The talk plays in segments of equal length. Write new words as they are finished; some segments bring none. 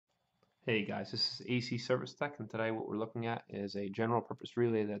Hey guys, this is ACSERVICETECH, and today what we're looking at is a general purpose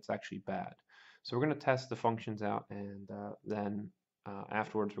relay that's actually bad. So we're going to test the functions out, and then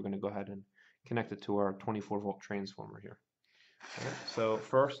afterwards we're going to go ahead and connect it to our 24-volt transformer here. Alright, so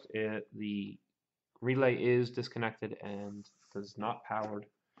first, the relay is disconnected and is not powered.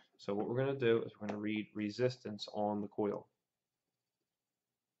 So what we're going to do is we're going to read resistance on the coil.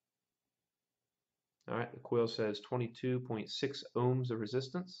 Alright, the coil says 22.6 ohms of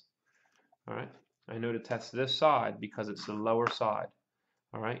resistance. Alright, I know to test this side because it's the lower side.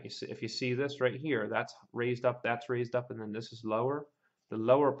 Alright, if you see this right here, that's raised up, and then this is lower. The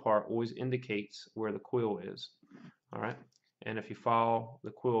lower part always indicates where the coil is. Alright, and if you follow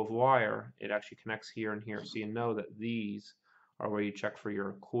the coil of wire, it actually connects here and here. So you know that these are where you check for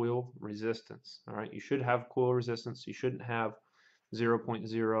your coil resistance. Alright, you should have coil resistance. You shouldn't have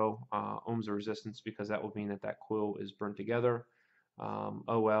 0.0 ohms of resistance, because that would mean that that coil is burnt together.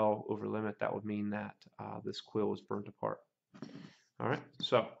 OL over limit, that would mean that this coil is burnt apart. Alright,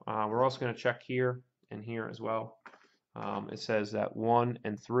 so we're also going to check here and here as well. It says that 1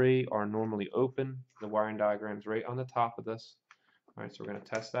 and 3 are normally open. The wiring diagram's right on the top of this. Alright, so we're going to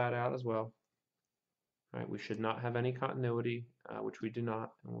test that out as well. Alright, we should not have any continuity, which we do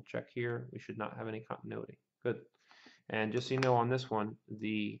not, and we'll check here. We should not have any continuity. Good. And just so you know, on this one,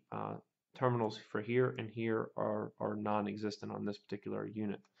 the terminals for here and here are non-existent on this particular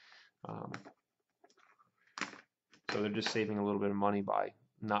unit. So they're just saving a little bit of money by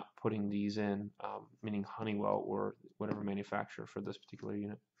not putting these in, meaning Honeywell or whatever manufacturer for this particular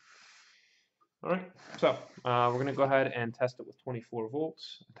unit. Alright, so we're going to go ahead and test it with 24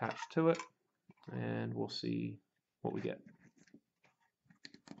 volts attached to it, and we'll see what we get.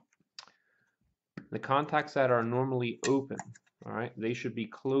 The contacts that are normally open, alright, they should be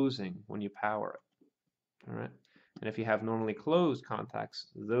closing when you power it. Alright, and if you have normally closed contacts,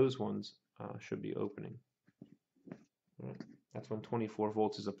 those ones should be opening. Alright, that's when 24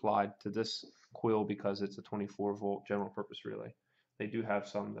 volts is applied to this coil, because it's a 24 volt general purpose relay. They do have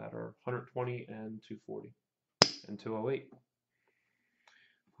some that are 120 and 240 and 208.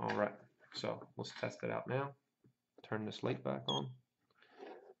 Alright, so let's test it out now. Turn this light back on.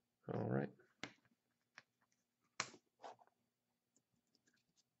 Alright.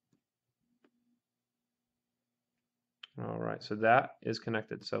 Alright, so that is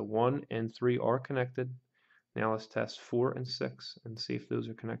connected. So 1 and 3 are connected. Now let's test 4 and 6 and see if those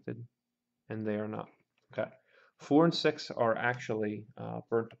are connected, and they are not. Okay, 4 and 6 are actually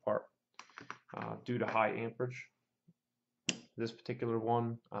burnt apart due to high amperage. This particular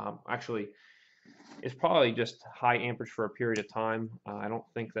one actually is probably just high amperage for a period of time. I don't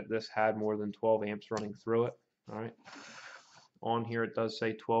think that this had more than 12 amps running through it. Alright, on here it does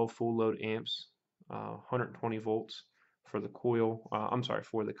say 12 full load amps, 120 volts for the coil,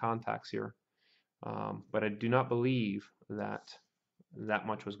 for the contacts here. But I do not believe that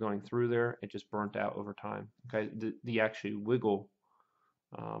much was going through there. It just burnt out over time. Okay, the actually wiggle,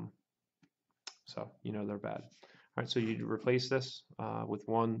 so you know they're bad. All right, so you replace this with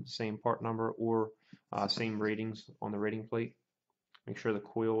one same part number or same ratings on the rating plate. Make sure the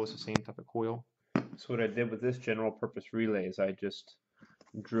coil is the same type of coil. So what I did with this general purpose relay is I just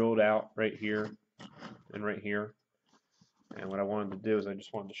drilled out right here and right here. And what I wanted to do is I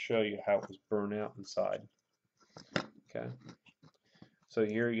just wanted to show you how it was burned out inside. Okay. So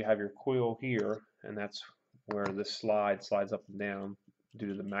here you have your coil here, and that's where this slides up and down due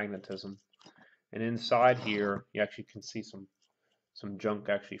to the magnetism. And inside here, you actually can see some junk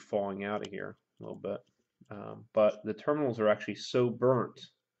actually falling out of here a little bit. But the terminals are actually so burnt,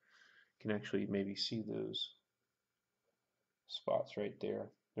 you can actually maybe see those spots right there.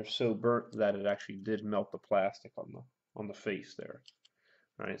 They're so burnt that it actually did melt the plastic on the face there.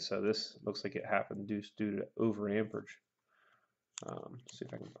 All right, so this looks like it happened due to over amperage. See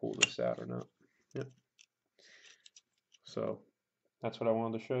if I can pull this out or not. Yep. So that's what I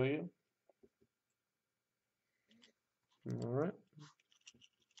wanted to show you. All right,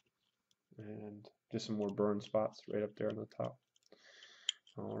 and just some more burn spots right up there on the top.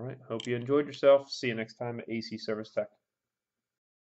 All right, hope you enjoyed yourself. See you next time at ACSERVICETECH.